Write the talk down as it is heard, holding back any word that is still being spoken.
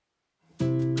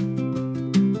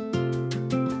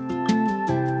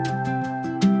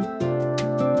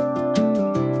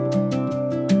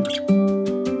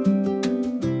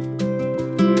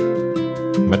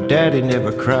Daddy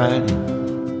never cried,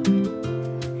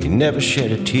 he never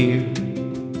shed a tear.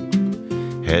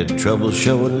 Had trouble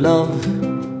showing love,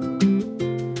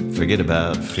 forget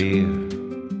about fear.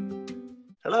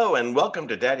 Hello and welcome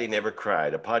to Daddy Never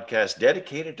Cried, a podcast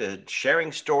dedicated to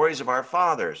sharing stories of our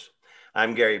fathers.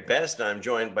 I'm Gary Best and I'm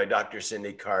joined by Dr.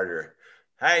 Cindy Carter.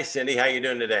 Hi Cindy, how you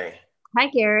doing today? Hi,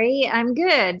 Gary. I'm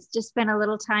good. Just spent a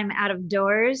little time out of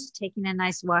doors, taking a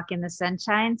nice walk in the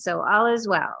sunshine, so all is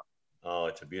well. Oh,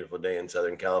 it's a beautiful day in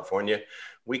Southern California.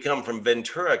 We come from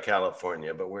Ventura,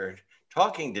 California, but we're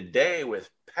talking today with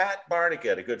Pat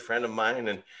Barnicat, a good friend of mine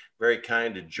and very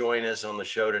kind to join us on the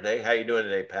show today. How you doing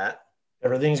today, Pat?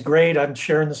 Everything's great. I'm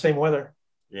sharing the same weather.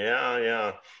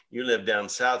 Yeah. You live down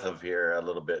south of here a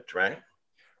little bit, right?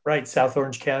 Right, South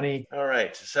Orange County. All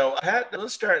right. So, Pat,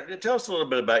 let's start. Tell us a little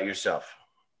bit about yourself.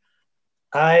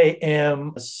 I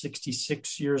am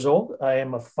 66 years old. I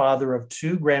am a father of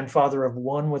two, grandfather of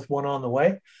one with one on the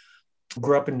way.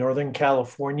 Grew up in Northern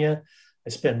California. I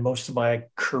spent most of my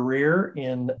career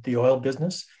in the oil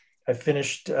business. I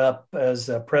finished up as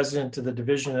president of the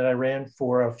division that I ran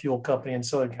for a fuel company in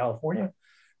Southern California.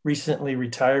 Recently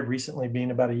retired, recently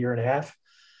being about a year and a half.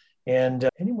 And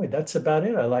anyway, that's about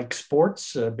it. I like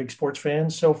sports, big sports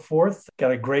fan, so forth. Got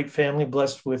a great family,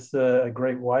 blessed with a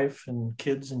great wife and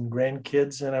kids and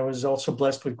grandkids. And I was also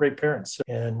blessed with great parents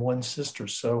and one sister.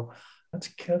 So that's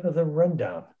kind of the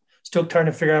rundown. Still trying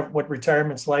to figure out what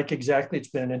retirement's like exactly. It's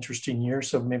been an interesting year,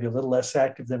 so maybe a little less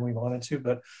active than we wanted to,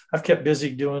 but I've kept busy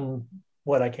doing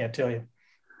what I can't tell you.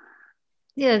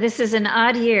 Yeah, this is an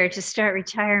odd year to start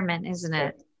retirement, isn't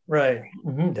it? Right.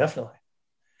 Mm-hmm, definitely.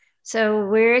 So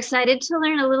we're excited to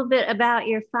learn a little bit about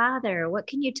your father. What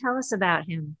can you tell us about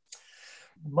him?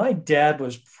 My dad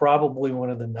was probably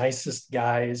one of the nicest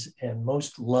guys and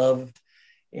most loved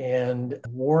and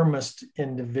warmest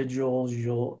individuals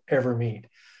you'll ever meet.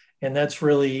 And that's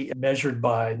really measured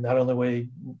by not only the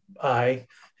way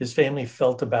his family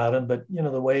felt about him, but,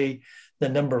 the way the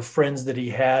number of friends that he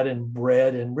had and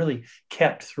bred and really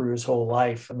kept through his whole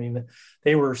life. I mean,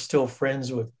 they were still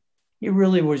friends with. He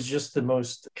really was just the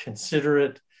most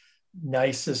considerate,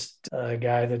 nicest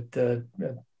guy that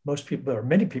most people or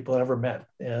many people ever met.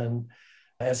 And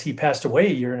as he passed away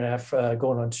a year and a half,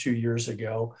 going on 2 years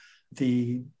ago,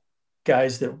 the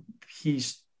guys that he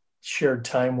shared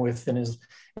time with in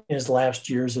his last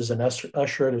years as an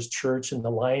usher at his church and the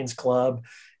Lions Club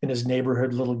in his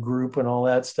neighborhood little group and all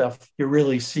that stuff, you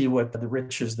really see what the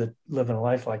riches that living a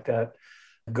life like that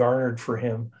garnered for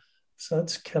him. So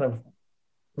that's kind of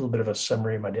a little bit of a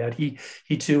summary of my dad. He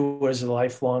too was a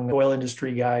lifelong oil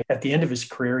industry guy. At the end of his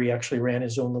career, he actually ran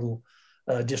his own little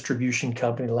distribution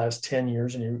company the last 10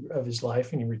 years of his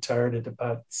life, and he retired at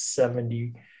about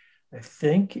 70, I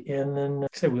think. And then,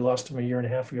 like I said, we lost him a year and a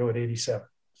half ago at 87.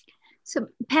 So,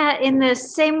 Pat, in the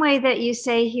same way that you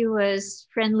say he was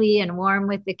friendly and warm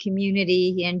with the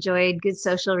community, he enjoyed good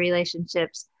social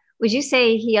relationships, would you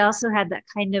say he also had that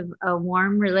kind of a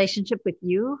warm relationship with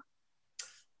you?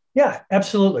 Yeah,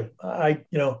 absolutely. A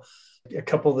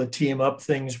couple of the team up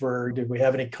things were, did we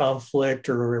have any conflict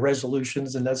or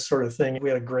resolutions and that sort of thing? We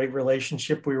had a great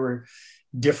relationship. We were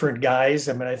different guys.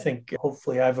 I mean, I think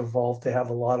hopefully I've evolved to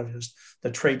have a lot of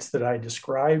the traits that I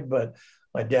described, but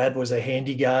my dad was a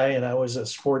handy guy and I was a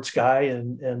sports guy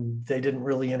and they didn't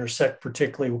really intersect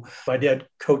particularly. My dad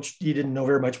coached, he didn't know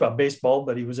very much about baseball,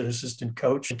 but he was an assistant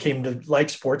coach. He came to like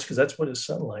sports because that's what his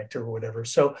son liked or whatever.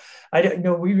 So I don't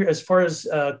know, as far as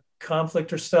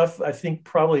conflict or stuff, I think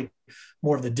probably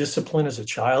more of the discipline as a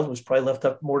child was probably left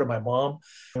up more to my mom.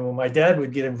 And when my dad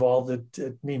would get involved,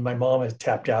 my mom had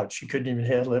tapped out. She couldn't even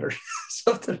handle it or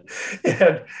something.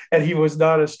 And he was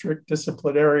not a strict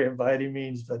disciplinarian by any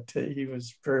means, but he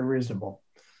was very reasonable.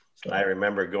 So. I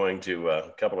remember going to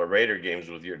a couple of Raider games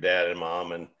with your dad and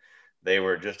mom, and they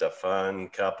were just a fun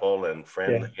couple and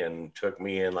friendly and took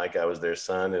me in like I was their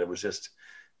son. And it was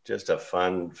just a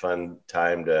fun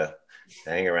time to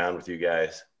hang around with you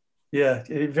guys. Yeah,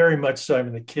 very much so. I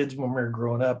mean, the kids, when we were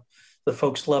growing up, the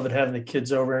folks loved having the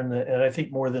kids over. And I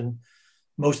think more than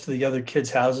most of the other kids'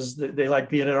 houses, they like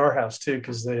being at our house too,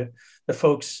 because the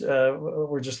folks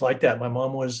were just like that. My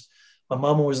mom was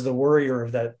the worrier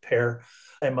of that pair.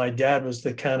 And my dad was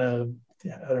the kind of,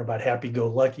 I don't know about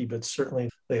happy-go-lucky, but certainly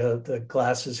the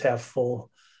glasses half full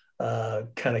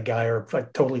kind of guy, or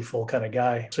like totally full kind of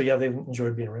guy. So yeah, they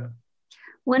enjoyed being around.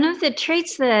 One of the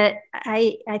traits that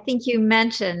I think you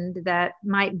mentioned that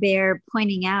might bear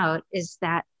pointing out is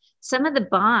that some of the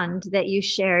bond that you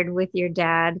shared with your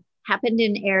dad happened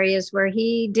in areas where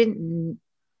he didn't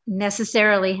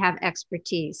necessarily have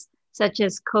expertise, such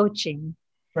as coaching.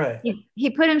 Right. He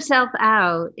put himself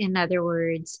out, in other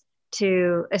words,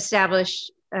 to establish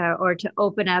or to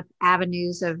open up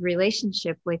avenues of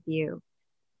relationship with you.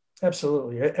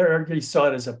 Absolutely. I already saw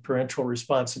it as a parental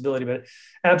responsibility, but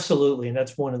absolutely. And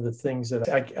that's one of the things that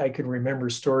I could remember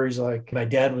stories like my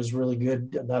dad was really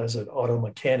good, not as an auto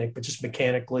mechanic, but just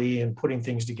mechanically and putting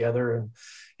things together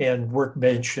and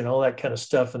workbench and all that kind of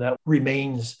stuff. And that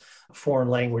remains foreign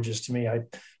languages to me.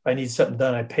 I need something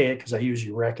done, I pay it because I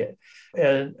usually wreck it.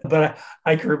 But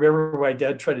I can remember my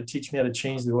dad tried to teach me how to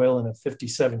change the oil in a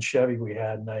 57 Chevy we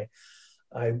had. And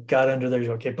I got under there,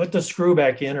 okay, put the screw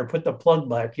back in or put the plug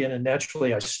back in. And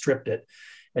naturally I stripped it.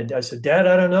 And I said, Dad,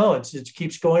 I don't know. It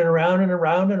keeps going around and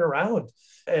around and around.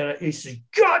 And he said,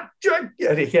 God,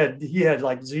 and he had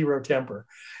like zero temper.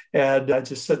 And I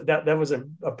just said that was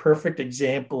a perfect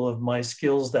example of my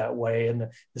skills that way and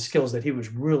the skills that he was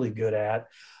really good at.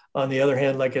 On the other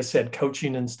hand, like I said,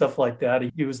 coaching and stuff like that,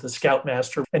 he was the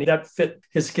scoutmaster and that fit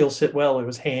his skill set well. It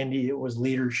was handy. It was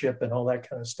leadership and all that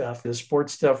kind of stuff. The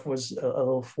sports stuff was a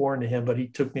little foreign to him, but he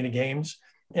took me to games.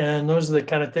 And those are the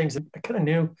kind of things that I kind of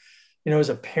knew, as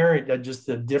a parent, that just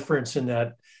the difference in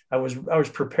that I was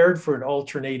prepared for an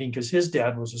alternating, because his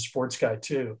dad was a sports guy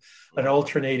too, an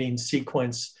alternating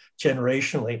sequence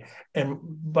generationally. And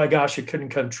by gosh, it couldn't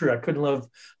come true. I couldn't love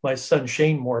my son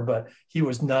Shane more, but he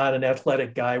was not an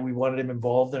athletic guy. We wanted him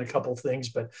involved in a couple of things,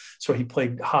 but so he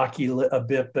played hockey a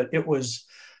bit, but it was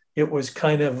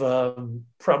kind of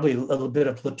probably a little bit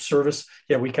of lip service.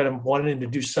 Yeah, we kind of wanted him to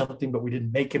do something, but we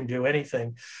didn't make him do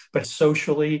anything. But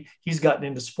socially, he's gotten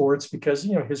into sports because,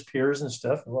 his peers and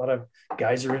stuff, a lot of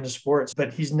guys are into sports,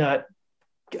 but he's not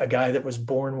a guy that was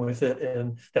born with it.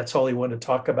 And that's all he wanted to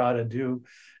talk about and do,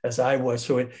 as I was.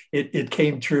 So it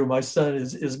came true. My son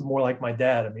is more like my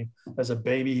dad. I mean, as a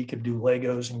baby, he could do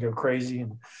Legos and go crazy.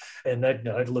 And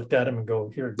I'd looked at him and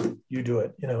go, here, you do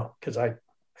it, because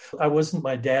I wasn't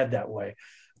my dad that way.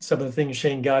 Some of the things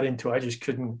Shane got into, I just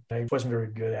couldn't, I wasn't very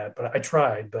good at, but I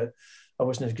tried, but I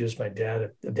wasn't as good as my dad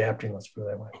at adapting, let's put it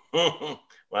that way.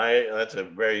 Well, that's a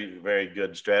very, very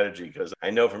good strategy, because I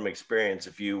know from experience,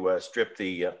 if you strip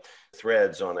the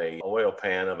threads on a oil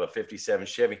pan of a 57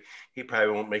 Chevy, he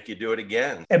probably won't make you do it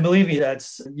again. And believe me,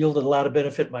 that's yielded a lot of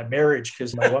benefit in my marriage,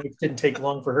 because my wife didn't take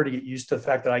long for her to get used to the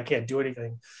fact that I can't do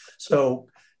anything. So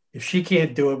if she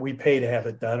can't do it, we pay to have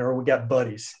it done, or we got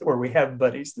buddies, or we have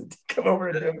buddies that come over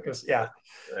and do it. Because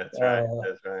that's right.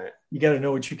 That's right. You got to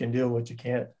know what you can do and what you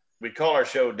can't. We call our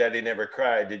show Daddy Never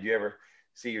Cried. Did you ever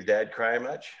see your dad cry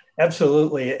much?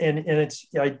 Absolutely. And it's,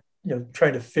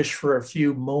 trying to fish for a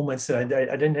few moments, and I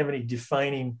didn't have any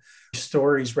defining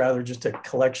stories, rather just a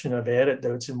collection of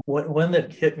anecdotes. And one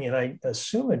that hit me, and I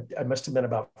assume I must have been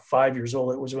about 5 years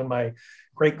old. It was when my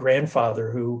great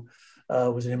grandfather, who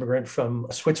was an immigrant from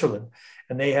Switzerland,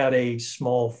 and they had a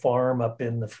small farm up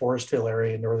in the Forestville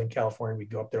area in Northern California. We'd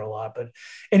go up there a lot. But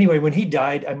anyway, when he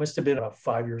died, I must have been about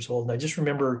 5 years old. And I just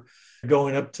remember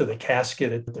going up to the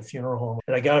casket at the funeral home,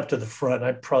 and I got up to the front, and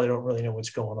I probably don't really know what's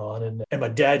going on. And my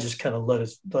dad just kind of let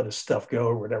his stuff go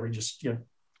or whatever. He just, he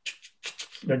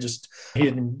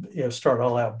didn't, start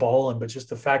all out bawling, but just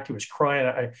the fact he was crying,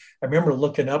 I remember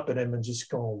looking up at him and just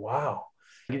going, wow.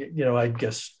 I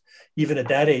guess even at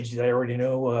that age, I already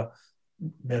know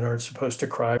men aren't supposed to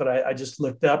cry, but I just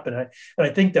looked up, and I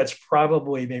think that's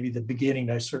probably maybe the beginning.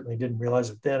 I certainly didn't realize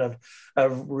it then,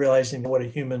 of realizing what a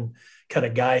human kind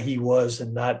of guy he was,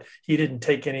 and he didn't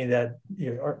take any of that,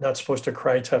 are not supposed to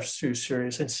cry stuff too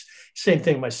serious. It's same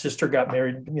thing. My sister got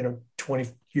married, 20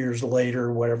 years later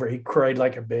or whatever. He cried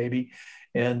like a baby.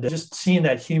 And just seeing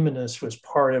that humanness was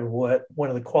part of one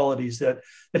of the qualities that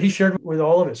he shared with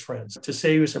all of his friends. To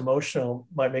say he was emotional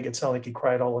might make it sound like he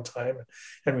cried all the time.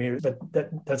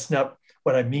 But that's not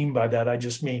what I mean by that. I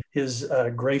just mean his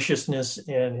graciousness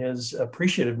and his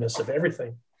appreciativeness of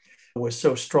everything was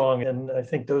so strong. And I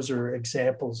think those are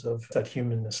examples of that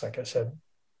humanness, like I said.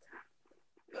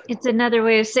 It's another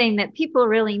way of saying that people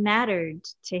really mattered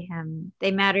to him. They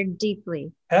mattered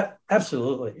deeply.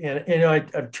 Absolutely. And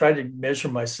I've tried to measure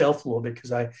myself a little bit,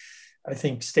 because I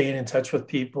think staying in touch with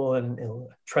people and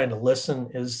trying to listen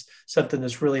is something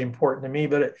that's really important to me.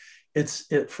 But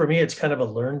for me, it's kind of a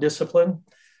learned discipline.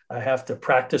 I have to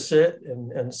practice it.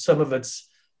 And some of it's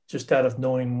just out of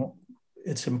knowing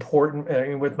it's important. I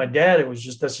mean, with my dad,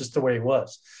 that's just the way he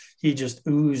was. He just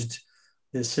oozed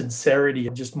the sincerity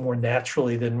just more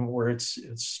naturally than where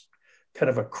it's kind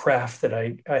of a craft that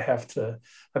I have to,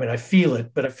 I feel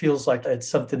it, but it feels like it's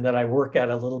something that I work at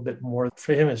a little bit more.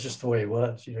 For him, it's just the way he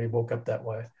was. He woke up that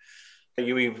way.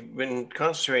 You've been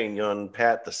concentrating on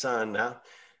Pat, the son.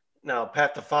 Now,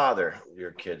 Pat, the father,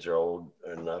 your kids are old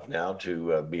enough now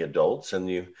to be adults, and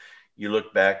you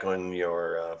look back on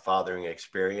your fathering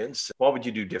experience. What would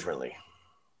you do differently?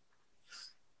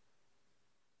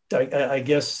 I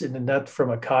guess, in not from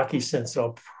a cocky sense,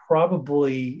 I'll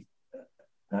probably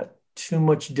not too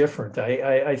much different.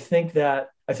 I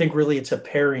think really it's a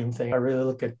pairing thing. I really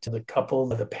look at the couple,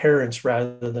 the parents,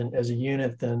 rather than as a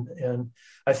unit. And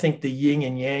I think the yin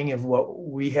and yang of what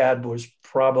we had was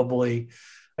probably,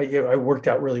 I worked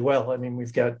out really well. I mean,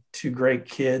 we've got two great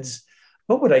kids.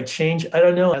 What would I change? I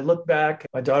don't know. I look back,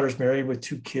 my daughter's married with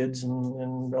two kids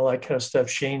and all that kind of stuff.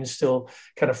 Shane's still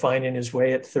kind of finding his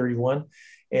way at 31,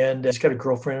 and he's got a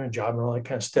girlfriend and a job and all that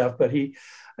kind of stuff. But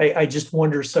I just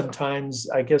wonder sometimes,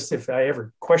 I guess, if I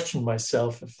ever question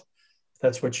myself, if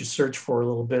that's what you search for a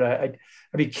little bit, I'd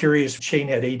be curious. Shane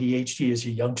had ADHD as a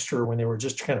youngster when they were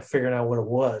just kind of figuring out what it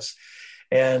was.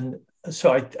 And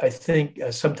so I think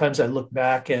sometimes I look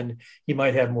back and he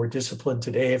might have more discipline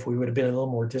today if we would have been a little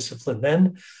more disciplined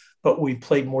then, but we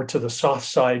played more to the soft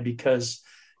side because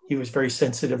he was very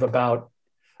sensitive about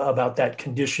that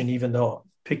condition, even though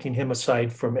picking him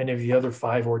aside from any of the other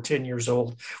 5 or 10 years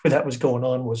old when that was going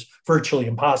on was virtually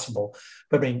impossible.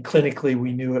 But I mean, clinically,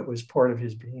 we knew it was part of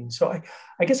his being. So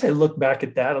I guess I look back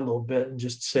at that a little bit and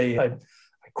just say, I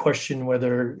question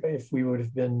whether if we would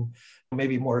have been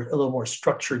maybe a little more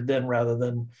structured then rather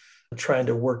than trying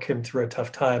to work him through a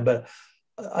tough time. But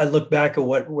I look back at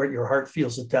what your heart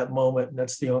feels at that moment, and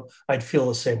that's I'd feel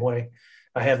the same way.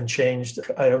 I haven't changed.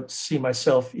 I don't see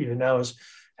myself even now as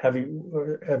having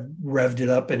revved it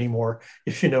up anymore,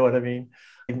 if you know what I mean.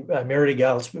 I married a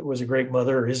gal who was a great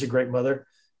mother, or is a great mother,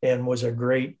 and was a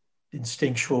great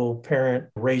instinctual parent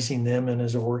raising them, and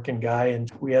as a working guy. And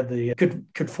we had the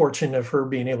good fortune of her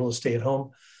being able to stay at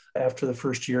home after the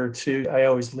first year or two. I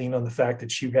always lean on the fact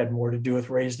that she had more to do with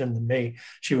raising them than me.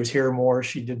 She was here more.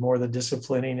 She did more of the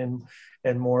disciplining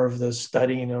and more of the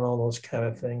studying and all those kind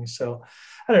of things. So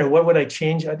I don't know, what would I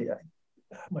change?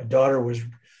 My daughter was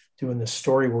doing the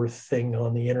Storyworth thing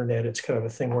on the internet. It's kind of a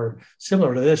thing where,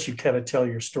 similar to this, you kind of tell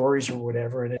your stories or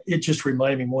whatever. And it just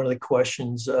reminded me, one of the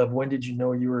questions of, when did you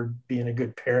know you were being a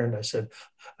good parent? I said,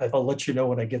 I'll let you know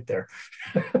when I get there.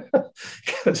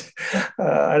 Because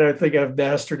I don't think I've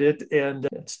mastered it. And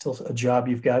it's still a job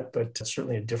you've got, but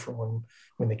certainly a different one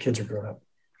when the kids are grown up.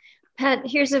 Pat,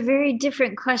 here's a very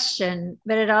different question,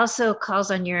 but it also calls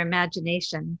on your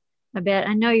imagination a bit.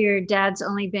 I know your dad's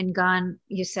only been gone,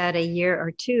 you said, a year or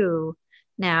two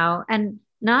now, and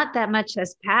not that much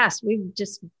has passed. We've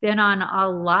just been on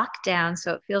all lockdown,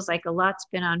 so it feels like a lot's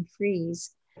been on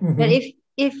freeze. Mm-hmm. But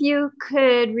if you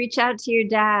could reach out to your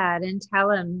dad and tell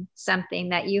him something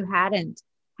that you hadn't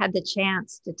had the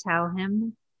chance to tell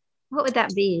him, what would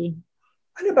that be?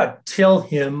 I don't know about tell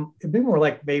him. It'd be more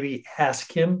like maybe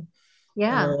ask him.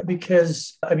 Yeah.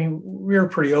 Because, I mean, we were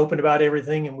pretty open about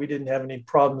everything, and we didn't have any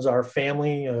problems. Our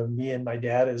family, me and my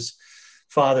dad as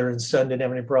father and son, didn't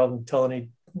have any problem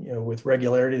telling with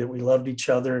regularity that we loved each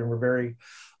other, and we're very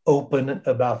open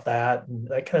about that and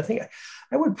that kind of thing.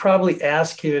 I would probably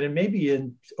ask him, and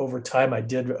maybe over time I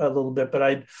did a little bit, but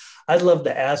I'd love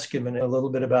to ask him a little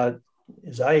bit about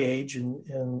his age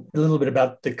and a little bit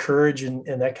about the courage and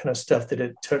that kind of stuff that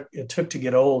it took to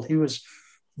get old. He was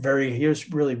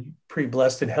really pretty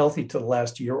blessed and healthy to the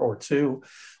last year or two.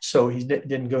 So he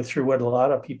didn't go through what a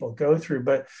lot of people go through,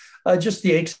 but just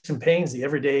the aches and pains, the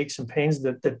everyday aches and pains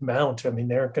that mount. I mean,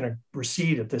 they aren't going to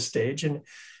recede at this stage,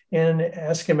 and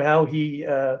ask him how he,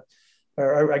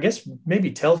 or I guess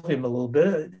maybe tell him a little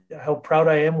bit how proud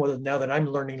I am now that I'm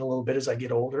learning a little bit as I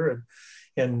get older,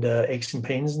 and aches and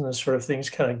pains and those sort of things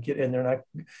kind of get in there,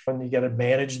 and when you got to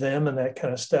manage them and that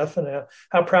kind of stuff, and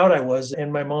how proud I was,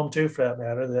 and my mom too, for that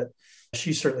matter, that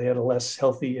she certainly had a less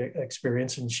healthy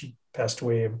experience, and she passed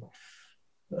away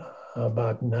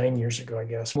about 9 years ago, I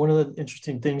guess. One of the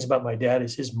interesting things about my dad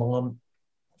is his mom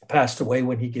passed away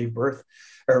when he gave birth,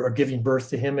 or giving birth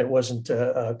to him. It wasn't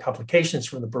complications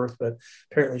from the birth, but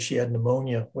apparently she had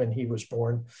pneumonia when he was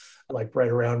born, like right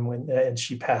around when, and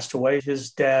she passed away.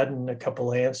 His dad and a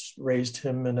couple aunts raised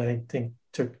him, and I think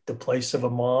took the place of a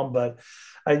mom. But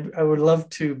I would love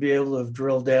to be able to have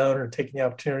drilled down, or taken the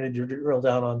opportunity to drill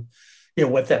down on,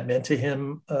 what that meant to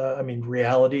him. I mean,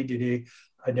 reality.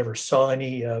 I never saw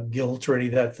any guilt or any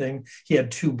of that thing. He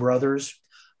had 2 brothers.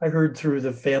 I heard through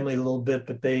the family a little bit,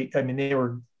 but they got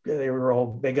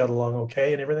along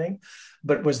okay and everything.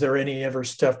 But was there any ever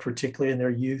stuff, particularly in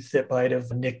their youth, that might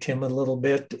have nicked him a little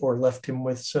bit or left him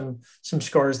with some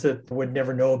scars that would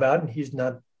never know about? And he's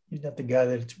not the guy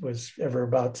that was ever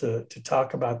about to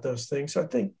talk about those things. So I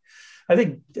think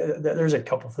that there's a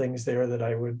couple things there that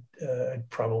I'd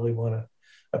probably want to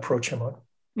approach him on.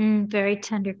 Very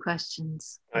tender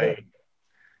questions.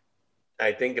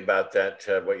 I think about that,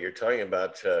 what you're talking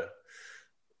about.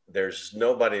 There's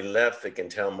nobody left that can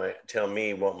tell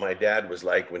me what my dad was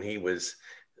like when he was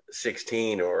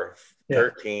 16 or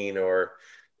 13 or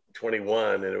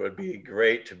 21, and it would be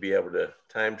great to be able to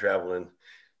time travel and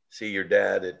see your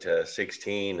dad at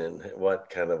 16 and what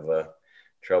kind of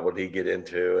trouble did he get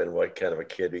into and what kind of a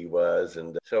kid he was.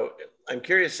 And so I'm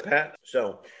curious, Pat,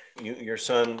 so your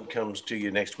son comes to you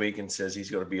next week and says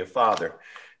he's going to be a father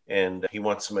and he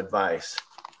wants some advice.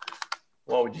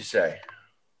 What would you say?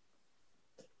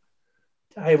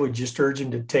 I would just urge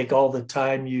him to take all the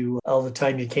time you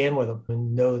can with him,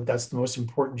 and know that that's the most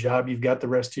important job you've got the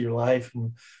rest of your life.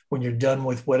 And when you're done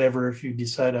with whatever, if you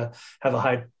decide to have a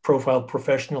high profile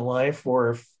professional life,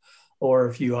 or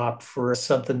if you opt for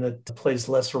something that plays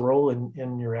less a role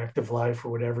in your active life or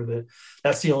whatever,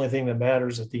 that's the only thing that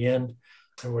matters at the end.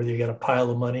 And whether you got a pile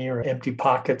of money or empty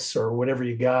pockets or whatever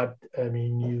you got, I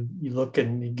mean, you look,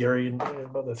 and Gary and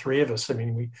the three of us, I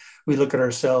mean, we look at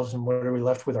ourselves and what are we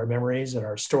left with, our memories and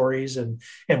our stories and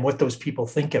what those people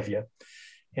think of you.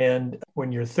 And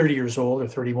when you're 30 years old or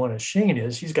 31, as Shane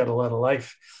is, he's got a lot of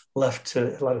life left,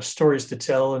 a lot of stories to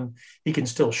tell, and he can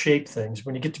still shape things.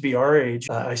 When you get to be our age,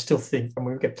 I still think,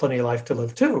 we've got plenty of life to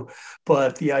live too,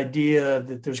 but the idea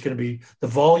that the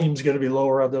volume's going to be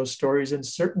lower on those stories, and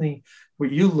certainly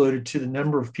what you alluded to, the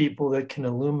number of people that can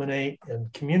illuminate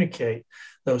and communicate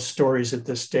those stories at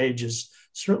this stage is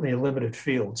certainly a limited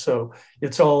field. So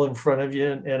it's all in front of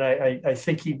you. And I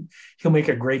think he'll make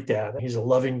a great dad. He's a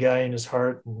loving guy in his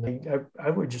heart. And I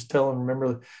would just tell him,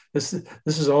 remember, this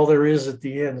is all there is at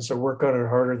the end. So work on it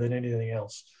harder than anything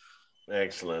else.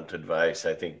 Excellent advice.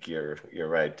 I think you're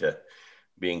right.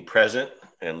 Being present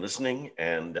and listening.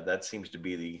 And that seems to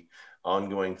be the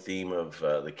ongoing theme of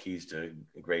the keys to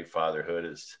great fatherhood,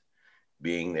 is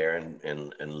being there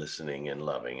and listening and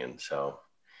loving. And so,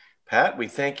 Pat, we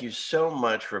thank you so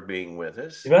much for being with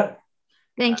us. You bet.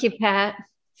 Thank you, Pat.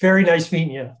 Very nice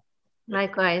meeting you.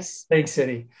 Likewise. Thanks,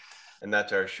 Eddie. And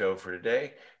that's our show for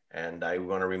today. And I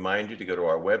want to remind you to go to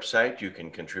our website. You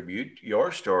can contribute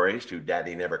your stories to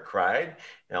Daddy Never Cried.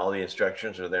 And all the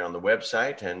instructions are there on the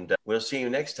website. And we'll see you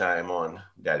next time on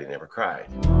Daddy Never Cried.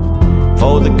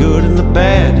 For the good and the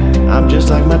bad, I'm just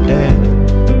like my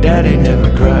dad. Daddy never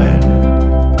cried.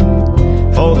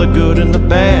 For the good and the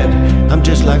bad, I'm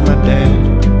just like my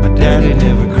dad. My daddy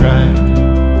never cried.